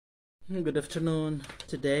Good afternoon.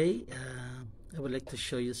 Today, I would like to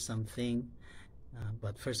show you something.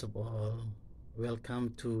 But first of all,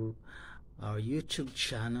 welcome to our YouTube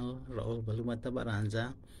channel, Raul Balumata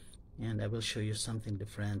Baranza, and I will show you something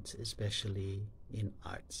different, especially in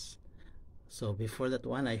arts. So before that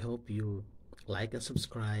one, I hope you like and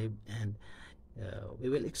subscribe, and we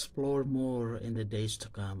will explore more in the days to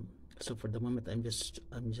come. So for the moment, I'm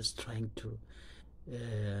just trying to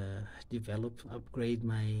upgrade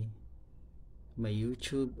my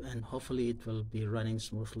YouTube, and hopefully it will be running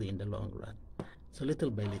smoothly in the long run. So little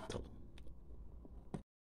by little.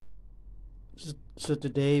 So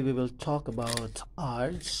today we will talk about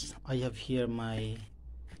arts. I have here my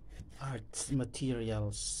art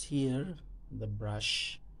materials here, the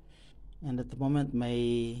brush, and at the moment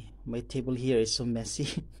my table here is so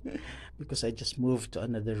messy because I just moved to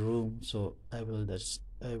another room. So I will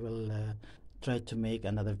try to make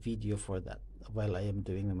another video for that while I am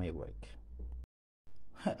doing my work.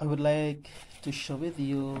 I would like to share with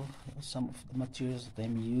you some of the materials that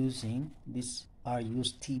I'm using. These are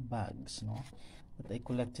used tea bags, that I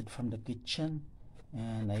collected from the kitchen,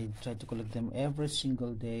 and I try to collect them every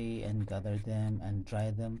single day and gather them and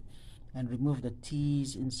dry them and remove the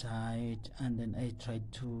teas inside, and then I try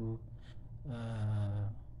to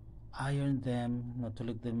iron them, not to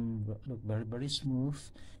look very smooth,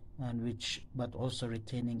 and but also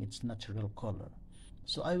retaining its natural color.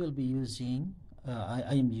 So I will be using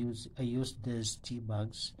I use these tea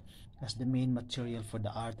bags as the main material for the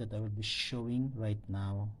art that I will be showing right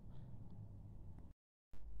now.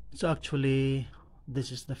 So actually,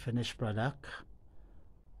 this is the finished product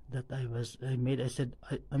that I made. I said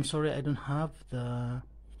I'm sorry, I don't have the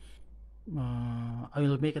I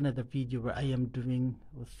will make another video where I am doing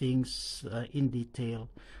things in detail.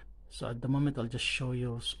 So at the moment, I'll just show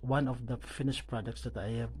you one of the finished products that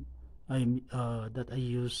I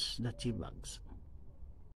use the tea bags.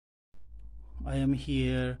 I am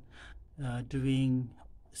here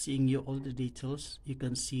seeing you all the details. You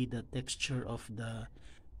can see the texture of the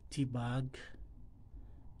tea bag,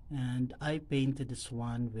 and I painted this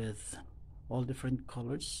one with all different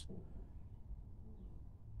colors.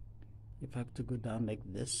 If I have to go down like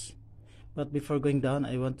this, but before going down,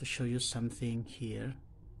 I want to show you something here.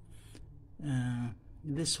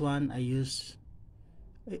 This one I use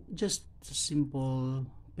just simple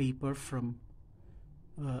paper from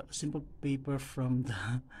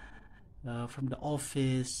the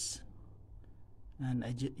office, and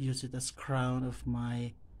I use it as crown of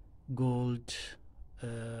my gold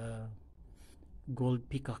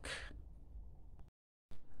peacock.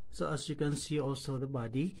 So as you can see, also the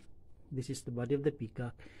body, this is the body of the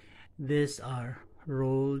peacock. These are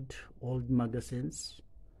rolled old magazines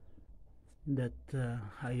that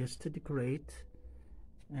I used to decorate,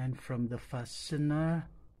 and from the fastener,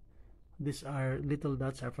 these are little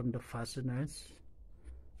dots are from the fasteners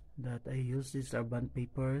that I use. These are bond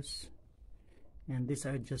papers, and these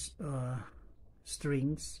are just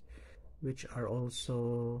strings, which are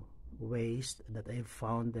also waste that I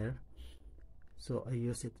found there. So I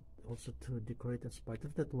use it also to decorate as part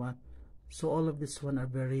of that one. So all of this one are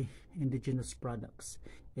very indigenous products,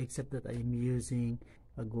 except that I am using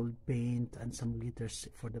a gold paint and some glitters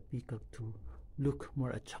for the peacock to look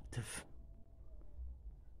more attractive.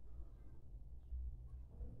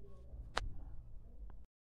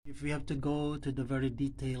 If we have to go to the very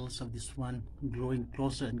details of this one, growing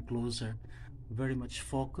closer and closer, very much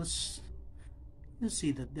focused, you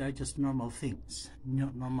see that they are just normal things,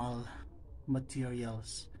 normal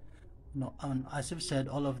materials. And as I've said,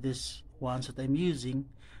 all of these ones that I'm using,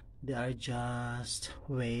 they are just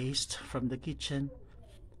waste from the kitchen,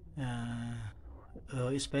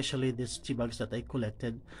 especially these tea bags that I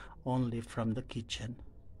collected only from the kitchen.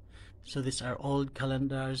 So these are old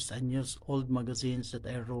calendars and just old magazines that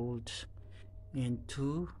I rolled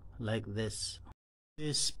into like this.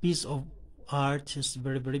 This piece of art is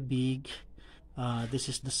very big. This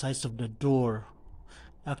is the size of the door.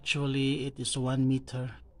 Actually, it is 1.5 meters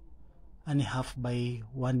by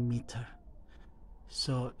 1 meter.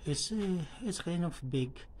 So it's kind of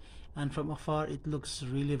big, and from afar it looks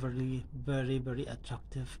really very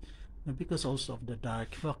attractive, because also of the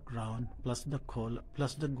dark background plus the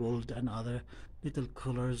gold and other little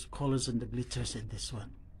colors and the glitters in this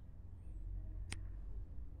one.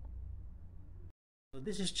 So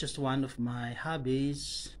this is just one of my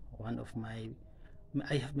hobbies.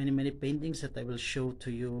 I have many paintings that I will show to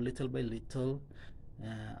you little by little.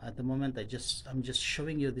 At the moment, I'm just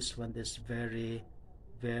showing you this one, this very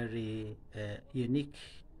unique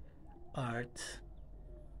art.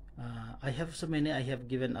 I have so many. I have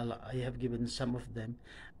given some of them,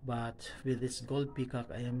 but with this gold peacock,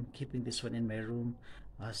 I am keeping this one in my room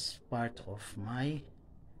as part of my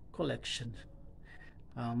collection.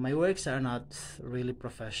 My works are not really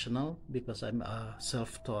professional because I'm a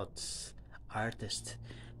self-taught artist,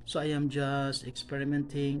 so I am just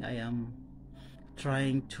experimenting. I am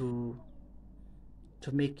trying to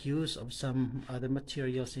make use of some other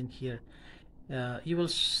materials in here. You will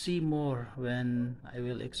see more when I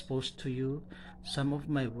will expose to you some of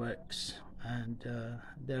my works, and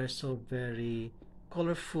they're so very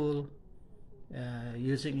colorful,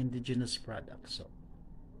 using indigenous products. So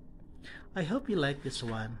I hope you like this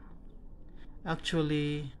one.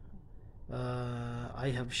 Actually,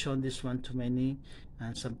 I have shown this one to many,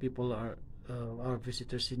 and some people are our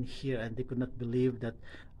visitors in here, and they could not believe that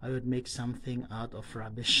I would make something out of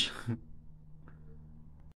rubbish.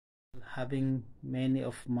 Having many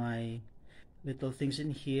of my little things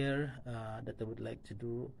in here that I would like to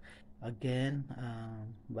do again,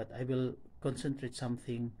 but I will concentrate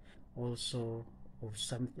something also of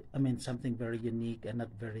something, I mean something very unique and not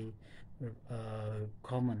very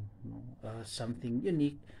common, you know? Something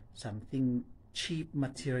unique, something cheap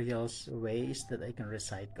materials, ways that I can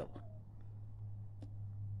recycle.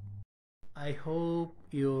 I hope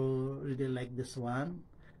you really like this one,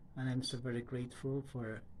 and I'm so very grateful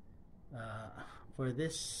uh, for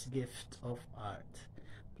this gift of art.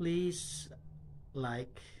 Please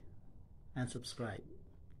like and subscribe.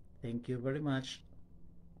 Thank you very much.